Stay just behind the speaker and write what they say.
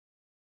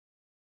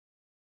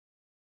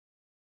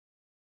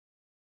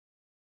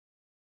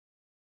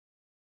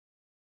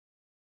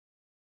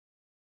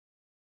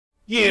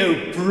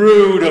You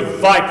brood of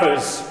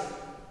vipers!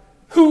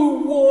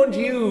 Who warned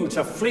you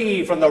to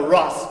flee from the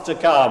wrath to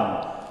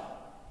come?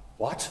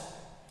 What?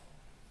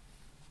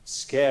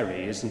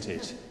 Scary, isn't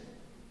it?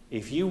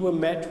 If you were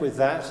met with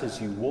that as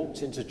you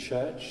walked into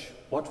church,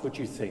 what would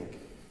you think?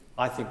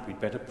 I think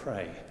we'd better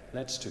pray.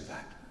 Let's do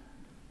that.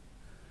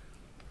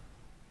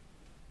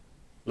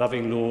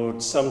 Loving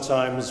Lord,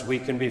 sometimes we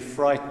can be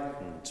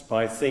frightened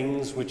by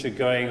things which are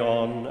going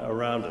on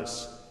around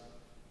us.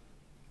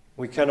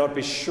 We cannot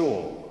be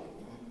sure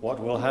what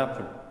will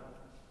happen,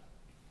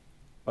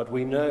 but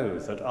we know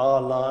that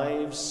our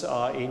lives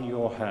are in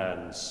your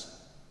hands,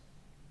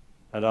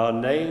 and our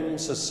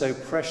names are so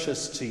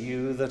precious to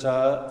you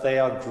that they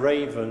are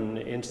graven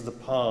into the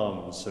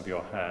palms of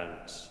your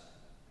hands.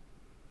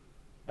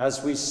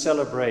 As we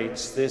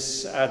celebrate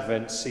this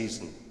Advent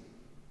season,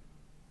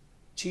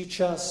 teach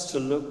us to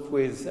look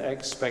with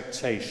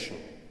expectation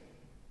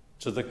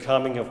to the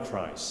coming of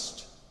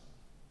Christ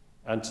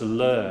and to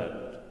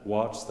learn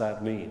what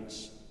that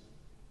means.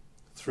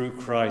 Through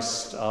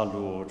Christ our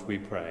Lord, we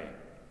pray.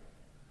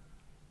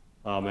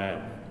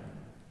 Amen.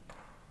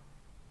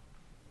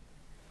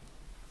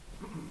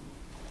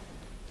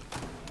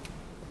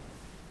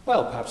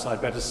 Well, perhaps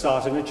I'd better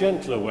start in a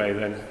gentler way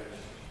then.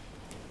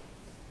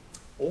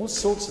 All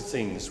sorts of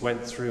things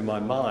went through my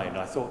mind.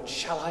 I thought,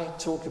 shall I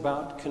talk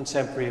about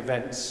contemporary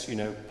events,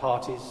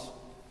 parties,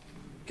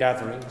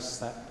 gatherings,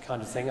 that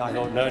kind of thing? I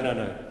thought,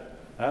 no,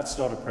 that's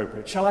not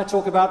appropriate. Shall I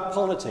talk about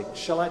politics?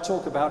 Shall I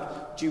talk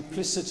about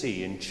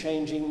duplicity and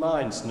changing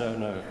minds?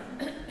 No,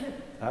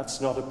 that's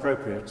not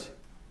appropriate.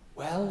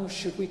 Well,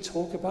 should we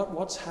talk about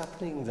what's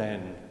happening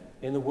then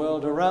in the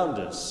world around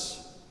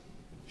us?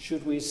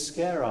 Should we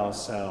scare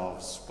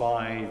ourselves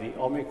by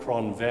the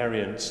Omicron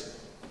variant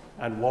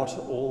and what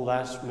all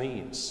that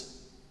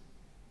means?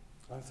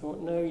 I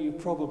thought, no, you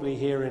probably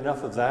hear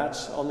enough of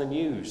that on the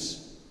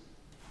news.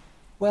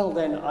 Well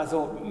then, I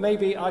thought,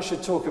 maybe I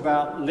should talk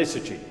about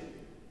liturgy.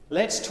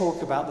 Let's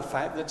talk about the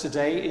fact that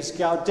today is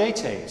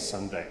Gaudete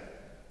Sunday.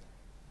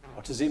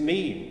 What does it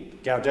mean?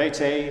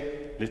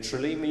 Gaudete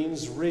literally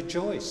means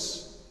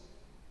rejoice.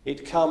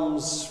 It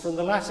comes from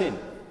the Latin,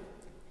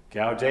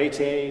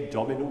 Gaudete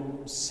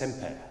Dominum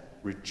Semper,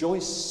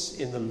 rejoice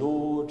in the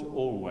Lord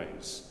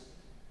always.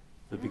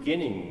 The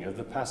beginning of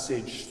the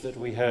passage that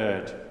we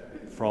heard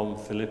from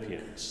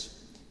Philippians.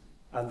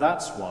 And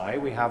that's why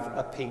we have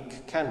a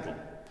pink candle.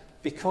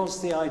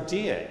 Because the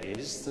idea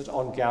is that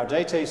on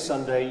Gaudete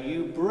Sunday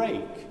you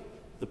break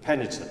the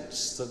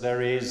penitence that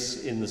there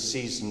is in the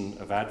season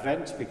of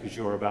Advent, because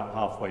you're about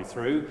halfway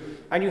through,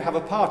 and you have a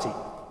party.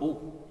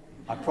 Oh,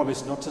 I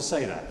promised not to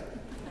say that.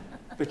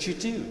 But you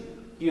do.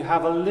 You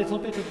have a little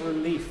bit of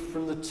relief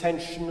from the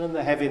tension and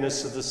the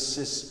heaviness of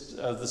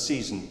the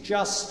season.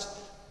 Just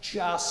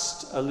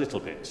a little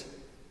bit.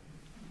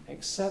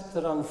 Except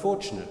that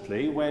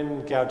unfortunately,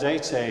 when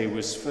Gaudete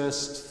was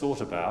first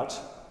thought about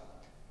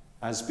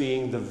as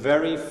being the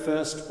very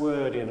first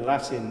word in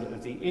Latin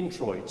of the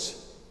introit,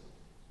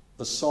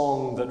 the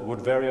song that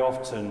would very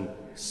often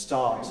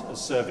start a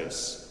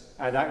service,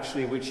 and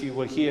actually which you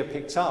will hear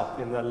picked up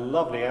in the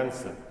lovely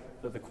anthem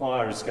that the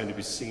choir is going to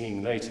be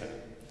singing later,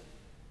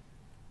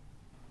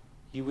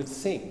 you would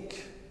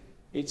think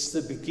it's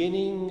the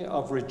beginning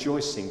of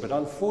rejoicing, but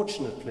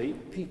unfortunately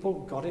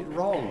people got it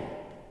wrong,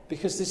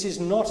 because this is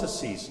not a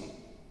season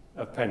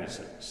of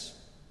penitence.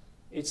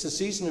 It's a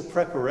season of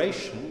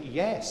preparation,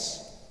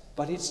 yes,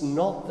 but it's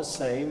not the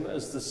same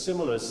as the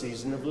similar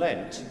season of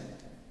Lent.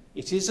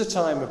 It is a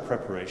time of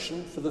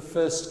preparation for the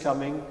first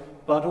coming,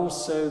 but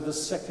also the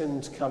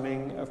second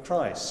coming of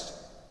Christ.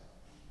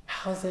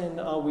 How then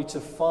are we to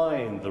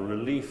find the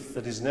relief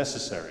that is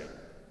necessary?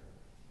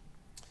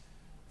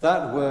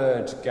 That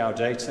word,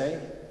 Gaudete,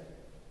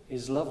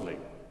 is lovely.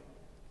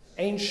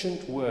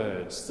 Ancient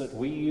words that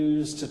we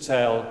use to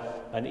tell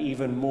an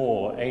even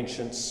more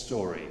ancient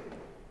story.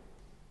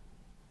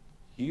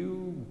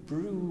 You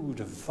brood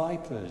of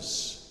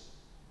vipers,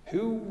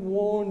 who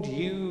warned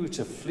you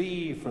to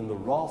flee from the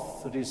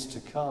wrath that is to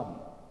come?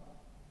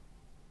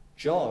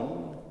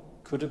 John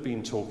could have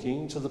been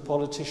talking to the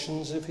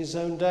politicians of his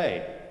own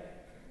day,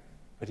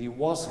 but he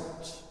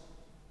wasn't.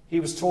 He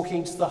was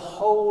talking to the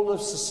whole of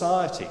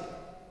society.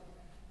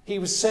 He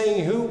was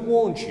saying, who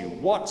warned you?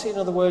 What, in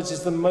other words,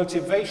 is the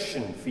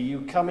motivation for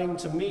you coming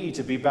to me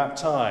to be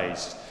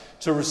baptized,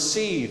 to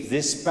receive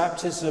this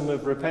baptism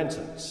of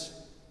repentance?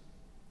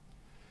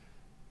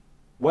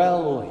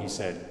 Well, he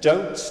said,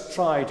 don't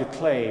try to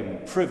claim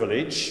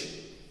privilege.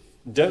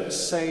 Don't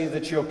say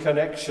that your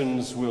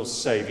connections will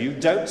save you.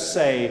 Don't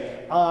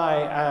say, I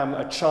am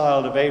a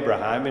child of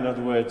Abraham. In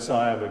other words,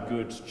 I am a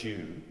good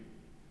Jew.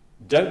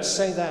 Don't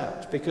say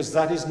that, because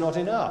that is not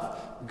enough.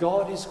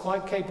 God is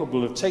quite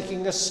capable of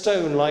taking a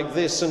stone like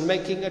this and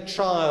making a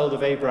child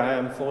of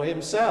Abraham for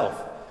himself.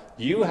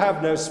 You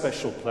have no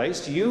special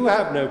place. You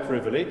have no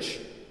privilege.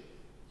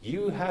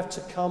 You have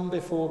to come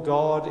before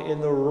God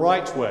in the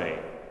right way.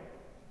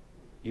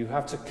 You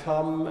have to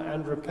come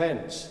and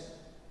repent.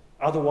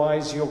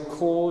 Otherwise, your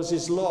cause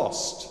is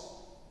lost.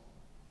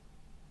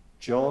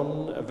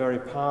 John, a very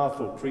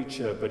powerful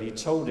preacher, but he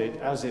told it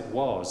as it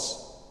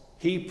was.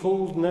 He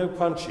pulled no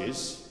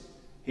punches.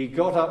 He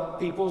got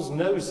up people's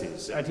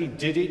noses, and he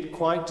did it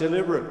quite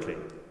deliberately.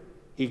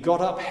 He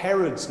got up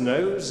Herod's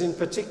nose in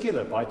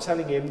particular by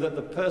telling him that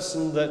the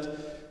person that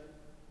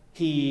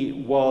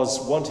he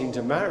was wanting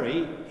to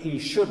marry, he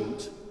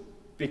shouldn't,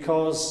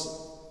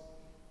 because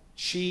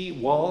she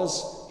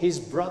was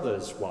his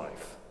brother's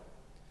wife.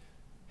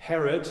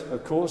 Herod,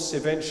 of course,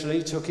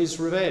 eventually took his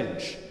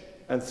revenge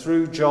and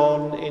threw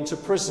John into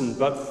prison.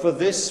 But for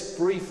this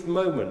brief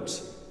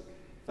moment,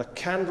 the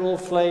candle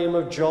flame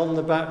of John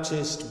the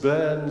Baptist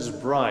burns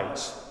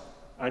bright.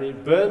 And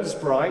it burns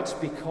bright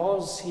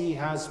because he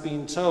has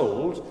been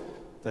told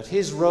that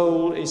his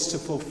role is to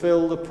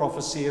fulfill the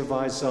prophecy of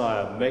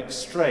Isaiah, make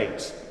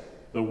straight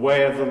the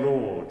way of the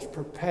Lord,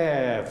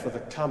 prepare for the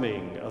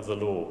coming of the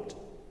Lord.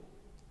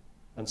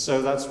 And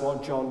so that's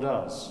what John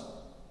does.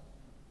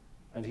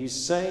 And he's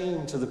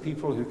saying to the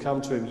people who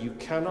come to him, you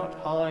cannot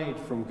hide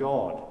from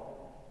God.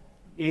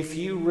 If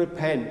you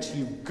repent,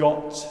 you've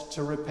got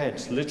to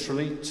repent.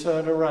 Literally,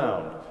 turn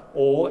around.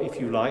 Or, if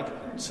you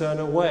like, turn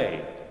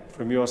away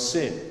from your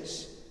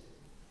sins.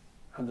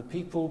 And the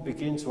people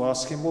begin to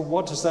ask him, well,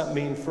 what does that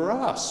mean for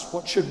us?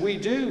 What should we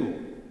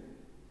do?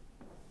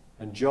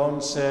 And John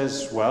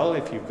says, well,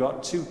 if you've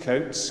got 2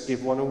 coats,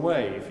 give one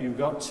away. If you've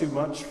got too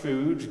much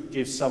food,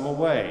 give some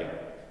away.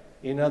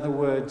 In other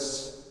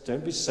words,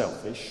 don't be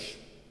selfish.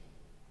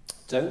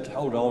 Don't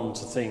hold on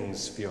to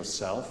things for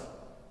yourself.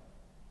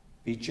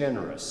 Be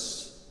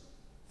generous.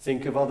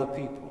 Think of other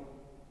people.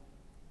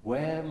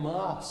 Wear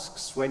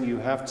masks when you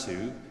have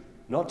to,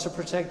 not to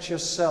protect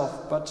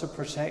yourself, but to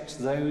protect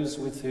those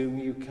with whom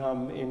you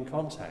come in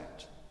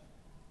contact.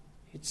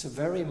 It's a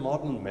very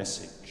modern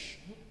message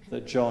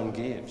that John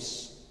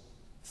gives.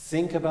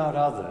 Think about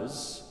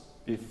others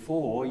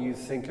before you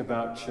think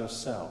about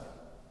yourself.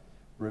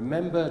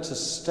 Remember to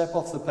step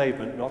off the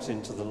pavement, not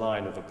into the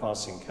line of a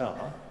passing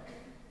car,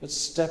 but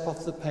step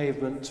off the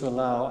pavement to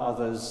allow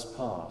others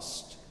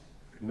past.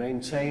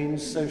 Maintain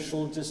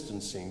social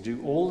distancing.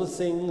 Do all the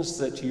things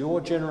that your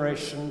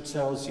generation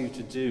tells you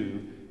to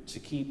do to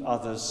keep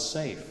others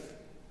safe.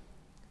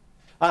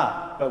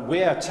 But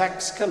we're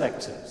tax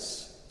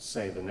collectors,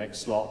 say the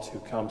next lot who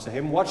come to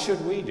him. What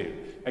should we do?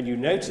 And you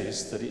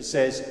notice that it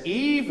says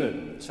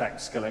even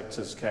tax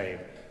collectors came.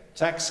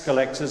 Tax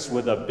collectors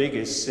were the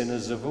biggest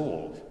sinners of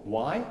all.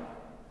 Why?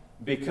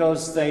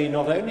 Because they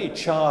not only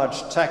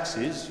charged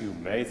taxes, you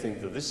may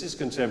think that this is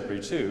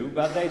contemporary too,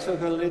 but they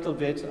took a little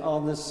bit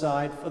on the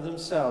side for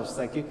themselves.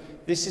 Thank you.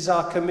 This is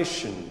our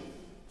commission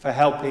for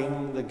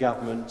helping the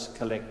government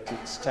collect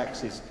its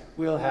taxes.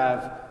 We'll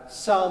have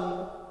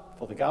some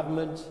for the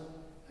government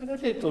and a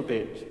little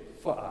bit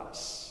for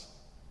us.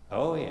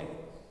 Oh, yes.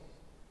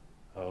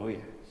 Oh,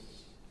 yes.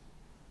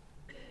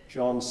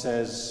 John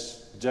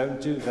says, don't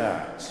do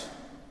that.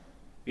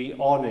 Be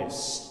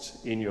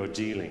honest in your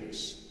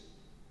dealings.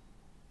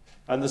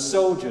 And the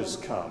soldiers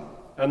come,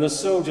 and the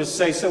soldiers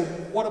say, so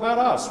what about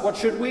us? What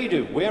should we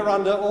do? We're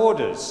under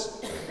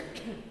orders.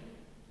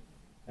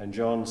 And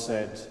John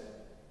said,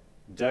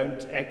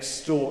 don't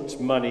extort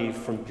money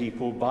from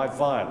people by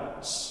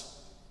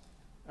violence,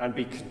 and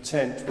be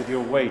content with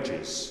your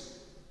wages.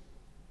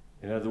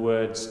 In other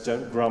words,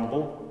 don't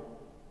grumble,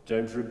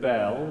 don't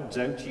rebel,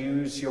 don't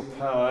use your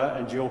power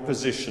and your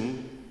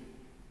position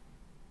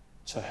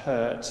to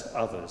hurt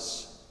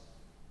others.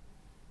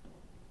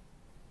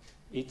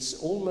 It's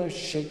almost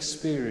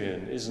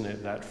Shakespearean, isn't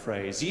it, that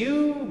phrase?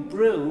 You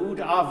brood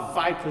of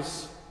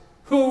vipers,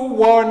 who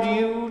warned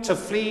you to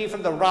flee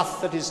from the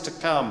wrath that is to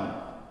come?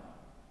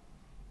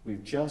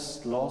 We've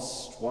just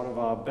lost one of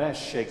our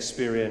best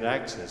Shakespearean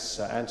actors,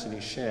 Sir Anthony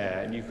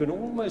Sher, and you can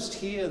almost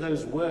hear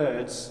those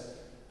words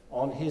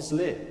on his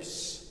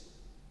lips.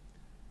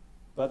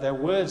 But they're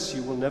words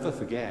you will never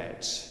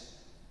forget.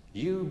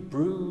 You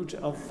brood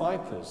of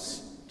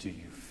vipers. Do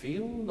you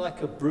feel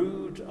like a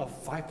brood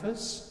of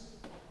vipers?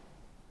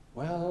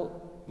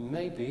 Well,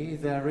 maybe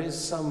there is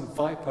some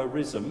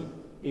viperism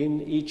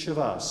in each of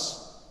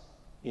us,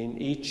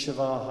 in each of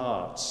our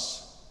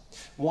hearts.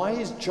 Why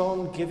is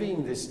John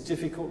giving this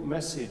difficult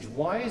message?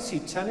 Why is he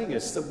telling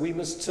us that we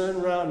must turn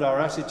around our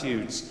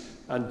attitudes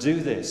and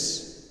do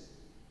this?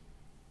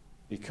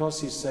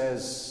 Because he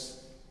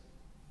says,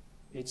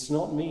 it's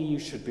not me you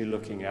should be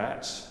looking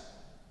at.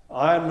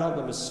 I am not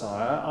the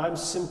Messiah. I'm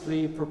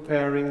simply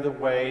preparing the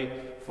way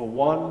for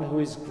one who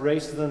is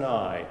greater than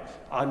I.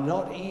 I'm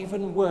not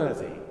even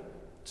worthy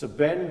to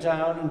bend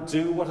down and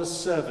do what a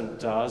servant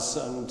does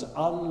and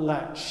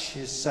unlatch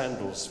his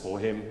sandals for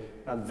him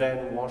and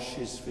then wash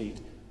his feet.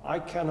 I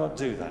cannot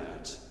do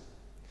that.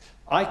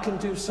 I can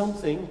do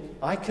something.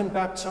 I can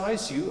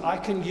baptize you. I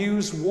can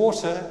use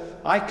water.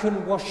 I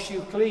can wash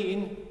you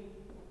clean.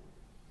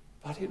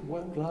 But it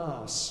won't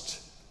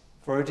last.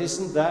 For it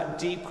isn't that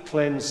deep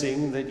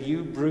cleansing that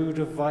you brood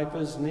of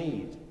vipers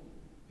need.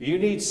 You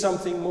need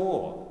something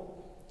more.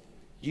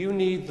 You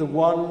need the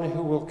one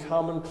who will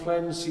come and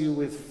cleanse you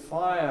with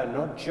fire,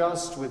 not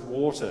just with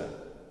water.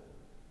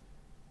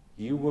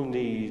 You will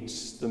need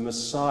the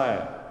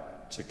Messiah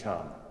to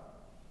come.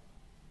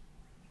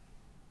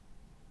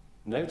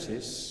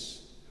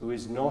 Notice who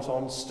is not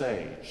on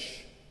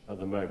stage at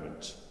the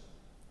moment.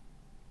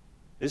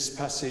 This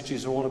passage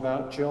is all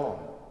about John.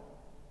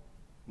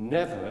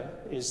 Never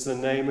is the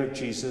name of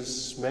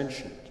Jesus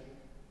mentioned.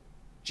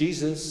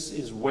 Jesus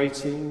is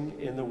waiting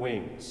in the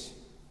wings.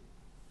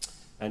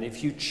 And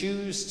if you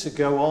choose to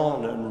go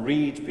on and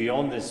read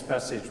beyond this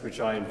passage, which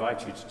I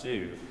invite you to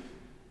do,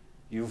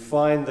 you'll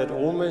find that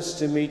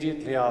almost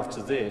immediately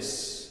after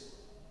this,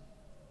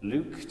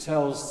 Luke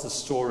tells the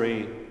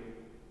story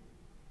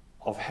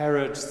of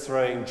Herod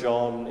throwing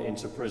John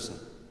into prison.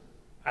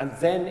 And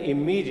then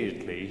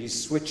immediately he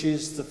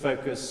switches the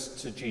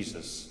focus to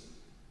Jesus,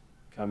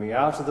 coming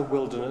out of the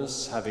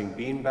wilderness, having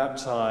been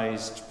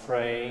baptized,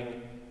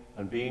 praying,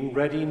 and being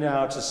ready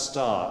now to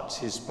start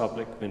his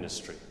public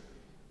ministry.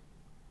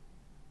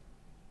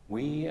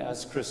 We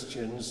as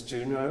Christians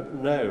do not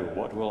know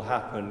what will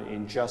happen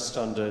in just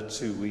under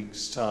 2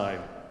 weeks'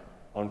 time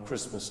on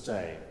Christmas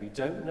Day. We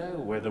don't know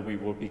whether we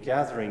will be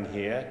gathering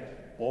here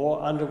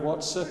or under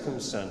what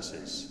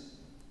circumstances.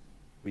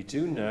 We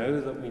do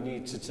know that we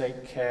need to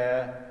take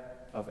care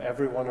of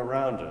everyone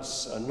around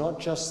us, and not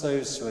just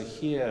those who are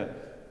here,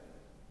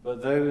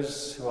 but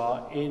those who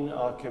are in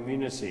our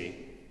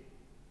community,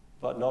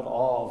 but not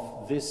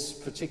of this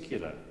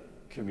particular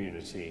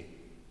community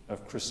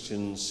of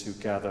Christians who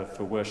gather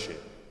for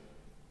worship.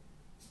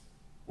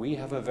 We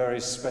have a very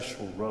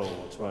special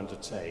role to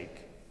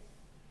undertake,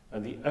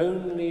 and the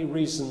only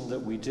reason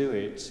that we do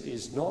it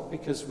is not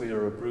because we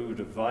are a brood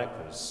of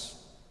vipers,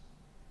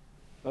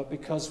 but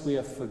because we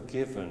are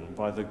forgiven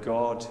by the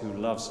God who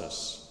loves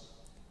us,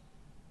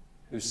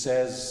 who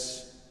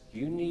says,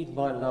 "You need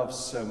my love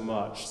so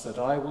much that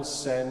I will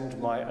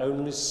send my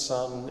only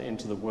Son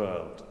into the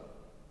world,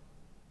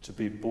 to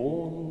be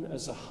born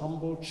as a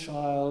humble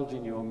child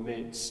in your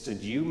midst, and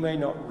you may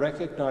not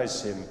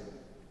recognize him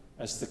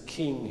as the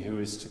King who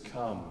is to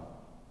come.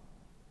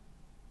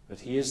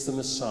 But he is the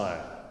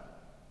Messiah.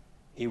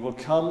 He will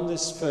come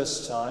this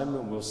first time,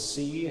 and we'll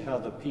see how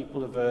the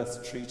people of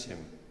earth treat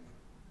him.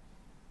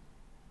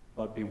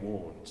 But be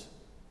warned,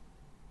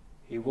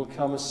 he will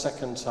come a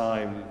second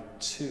time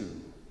too.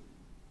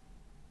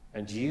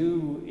 And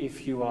you,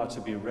 if you are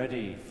to be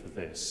ready for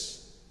this,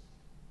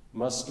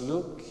 must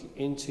look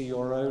into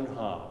your own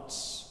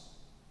hearts,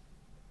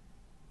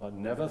 but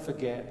never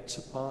forget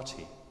to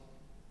party.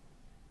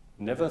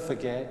 Never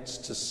forget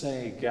to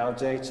say,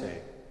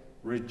 Gaudete,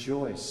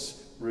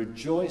 rejoice,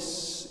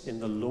 rejoice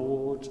in the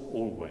Lord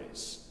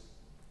always."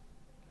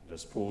 And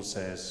as Paul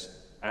says,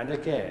 and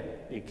again,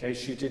 in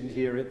case you didn't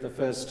hear it the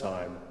first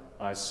time,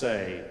 I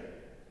say,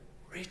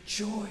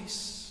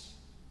 rejoice.